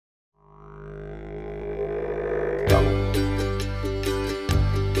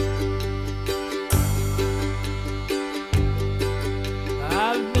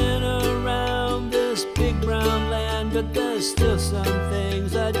but there's still some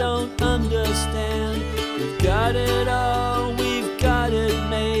things I don't understand. We've got it all, we've got it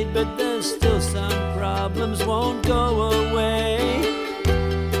made, but there's still some problems won't go away.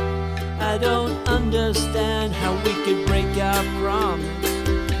 I don't understand how we could break our promise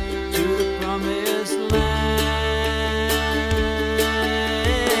to the promised land.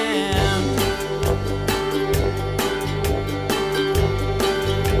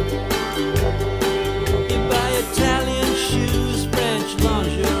 You buy Italian shoes, French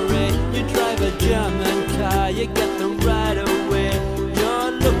lingerie, you drive a German car, you get the right of way.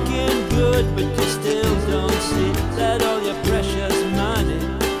 You're looking good, but you still don't see that all your precious money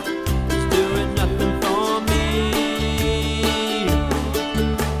is doing nothing for me.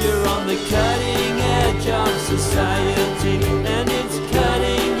 You're on the cutting edge of society, and it's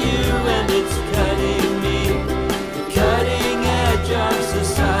cutting you and it's cutting me. The cutting edge of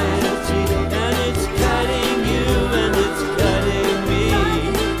society, and it's cutting you and it's cutting me.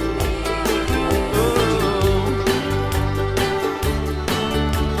 Oh,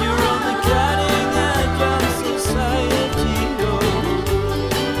 you're on the cutting edge of society, oh,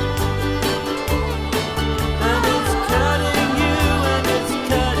 and it's cutting you and it's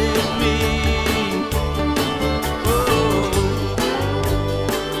cutting me. Oh,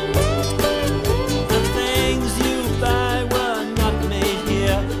 the things you buy were not made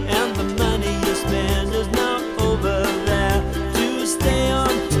here, and the money you spend is now over there. To stay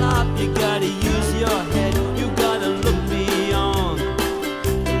on top, you gotta use your head, you gotta look beyond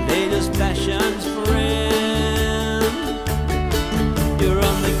the latest fashions, friend. You're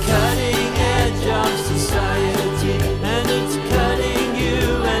on the cutting edge of society, and it's cutting you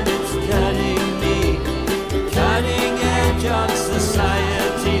and it's cutting me. Cutting edge of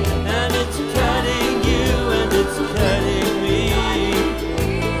society, and it's cutting you and it's cutting me.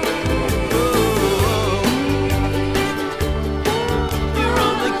 Oh, you're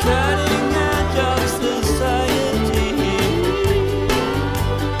on the cutting edge of society,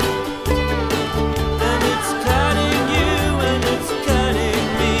 and it's cutting you and it's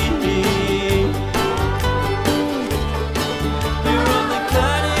cutting me. You're on the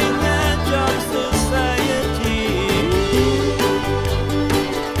cutting edge of society,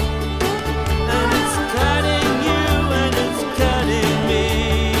 and it's cutting you and it's cutting me.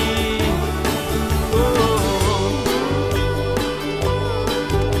 Oh,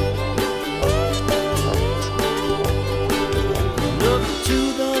 look to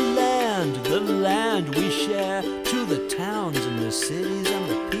the land we share, to the towns and the cities and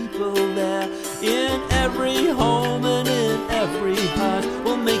the people there. In every home and in every heart,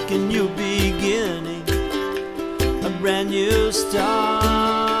 we'll make a new beginning, a brand new start.